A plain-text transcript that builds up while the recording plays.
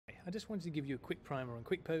I just wanted to give you a quick primer on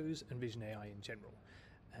QuickPose and Vision AI in general.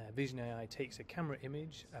 Vision AI takes a camera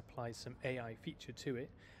image, applies some AI feature to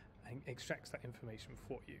it, and extracts that information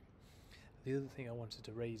for you. The other thing I wanted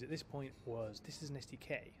to raise at this point was this is an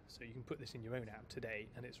SDK, so you can put this in your own app today,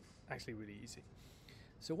 and it's actually really easy.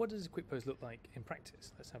 So what does QuickPose look like in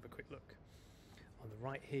practice? Let's have a quick look. On the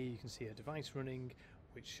right here you can see a device running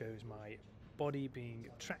which shows my body being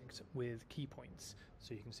tracked with key points.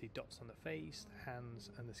 So you can see dots on the face, the hands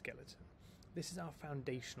and the skeleton. This is our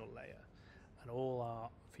foundational layer and all our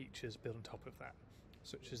features built on top of that,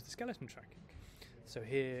 such as the skeleton tracking. So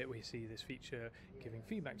here we see this feature giving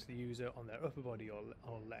feedback to the user on their upper body or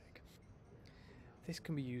leg. This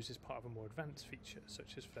can be used as part of a more advanced feature,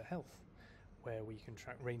 such as for health, where we can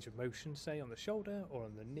track range of motion, say on the shoulder or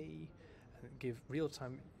on the knee, and give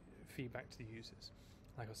real-time feedback to the users.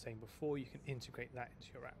 Like I was saying before, you can integrate that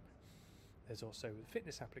into your app. There's also the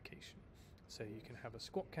fitness application, so you can have a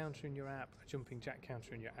squat counter in your app, a jumping jack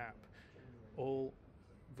counter in your app, all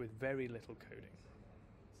with very little coding.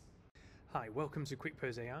 Hi, welcome to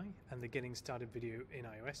QuickPose.ai and the Getting Started video in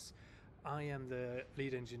iOS. I am the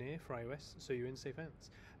lead engineer for iOS, so you're in safe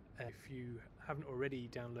hands. If you haven't already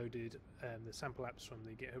downloaded the sample apps from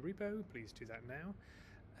the GitHub repo, please do that now.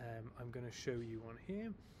 I'm going to show you one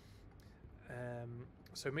here.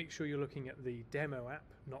 So make sure you're looking at the demo app,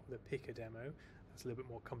 not the picker demo. That's a little bit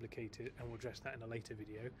more complicated, and we'll address that in a later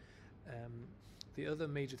video. The other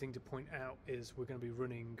major thing to point out is we're going to be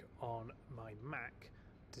running on my Mac,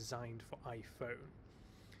 designed for iPhone.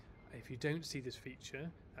 If you don't see this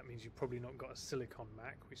feature, that means you've probably not got a Silicon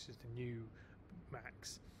Mac, which is the new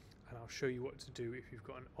Macs, and I'll show you what to do if you've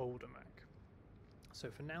got an older Mac.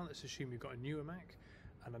 So for now, let's assume you've got a newer Mac,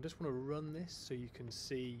 and I just want to run this so you can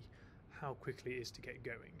see how quickly it is to get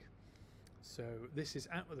going. So this is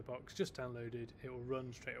out of the box, just downloaded, it will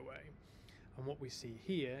run straight away. And what we see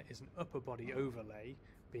here is an upper body overlay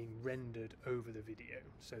being rendered over the video.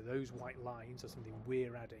 So those white lines are something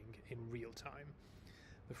we're adding in real time.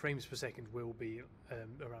 The frames per second will be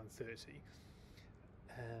around 30,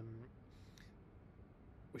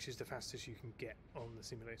 which is the fastest you can get on the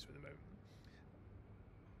simulator at the moment.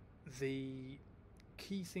 The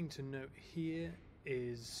key thing to note here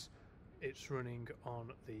is it's running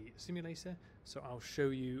on the simulator, so I'll show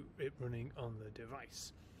you it running on the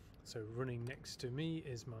device. So running next to me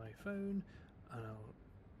is my phone, and I'll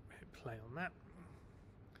hit play on that,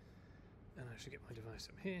 and I should get my device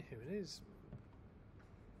up here. Here it is.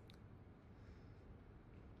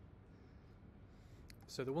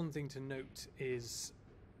 So the one thing to note is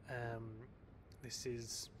this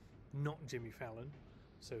is not Jimmy Fallon,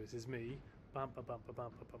 so this is me. And I'm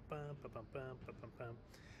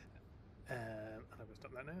going to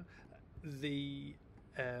stop that now.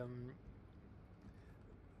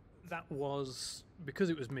 That was, because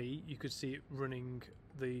it was me, you could see it running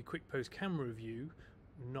the QuickPose camera view,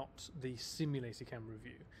 not the simulator camera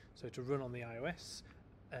view. So to run on the iOS,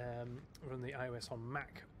 run the iOS on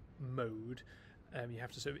Mac mode, you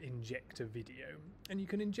have to sort of inject a video. And you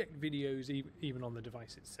can inject videos even on the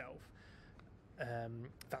device itself.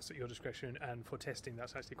 That's at your discretion, and for testing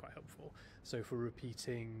that's actually quite helpful, so for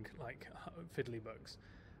repeating like fiddly bugs.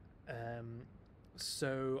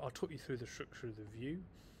 So I'll talk you through the structure of the view.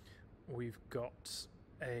 We've got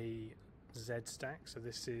a Z stack, so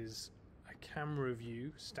this is a camera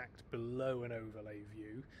view stacked below an overlay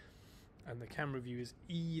view, and the camera view is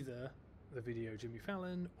either the video Jimmy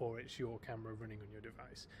Fallon or it's your camera running on your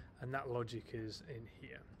device, and that logic is in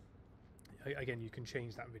here. Again, you can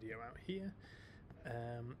change that video out here.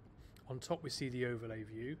 On top we see the overlay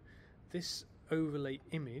view. This overlay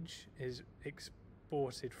image is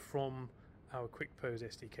exported from our QuickPose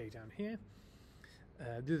SDK down here.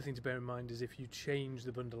 The other thing to bear in mind is if you change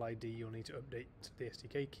the bundle ID, you'll need to update the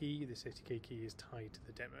SDK key. This SDK key is tied to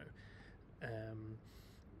the demo.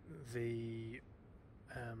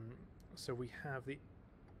 So we have the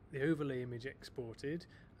overlay image exported,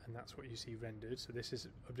 and that's what you see rendered. So this is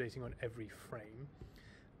updating on every frame.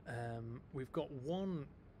 We've got one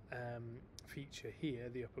feature here,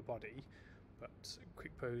 the upper body, but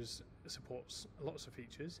QuickPose supports lots of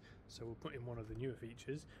features, so we'll put in one of the newer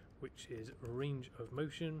features, which is range of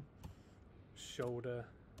motion, shoulder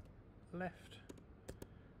left,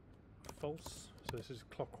 false. So this is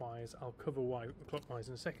clockwise. I'll cover why clockwise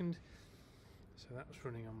in a second. So that's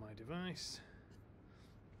running on my device.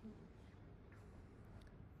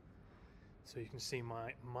 So you can see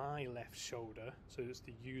my left shoulder, so it's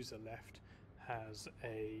the user left, has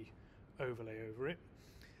a overlay over it.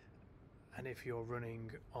 And if you're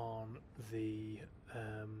running on the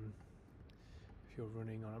If you're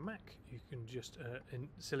running on a Mac, you can just, in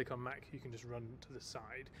Silicon Mac, you can just run to the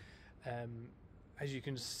side. As you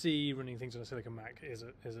can see, running things on a Silicon Mac is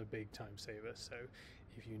a big time saver. So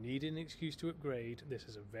if you need an excuse to upgrade, this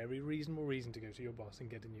is a very reasonable reason to go to your boss and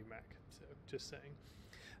get a new Mac. So just saying.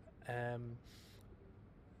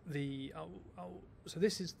 So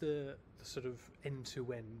this is the sort of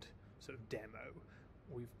end-to-end sort of demo.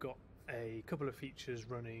 We've got a couple of features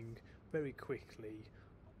running very quickly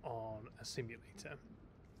on a simulator.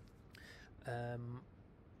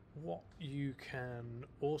 What you can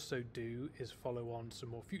also do is follow on some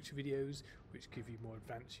more future videos which give you more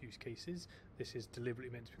advanced use cases. This is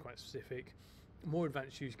deliberately meant to be quite specific. More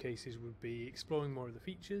advanced use cases would be exploring more of the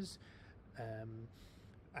features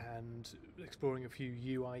and exploring a few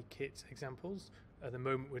UI kit examples. At the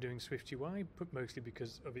moment we're doing Swift UI, but mostly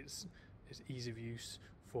because of its ease of use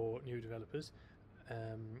for new developers.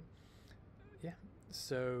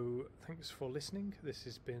 So thanks for listening. This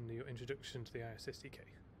has been your introduction to the iOS SDK.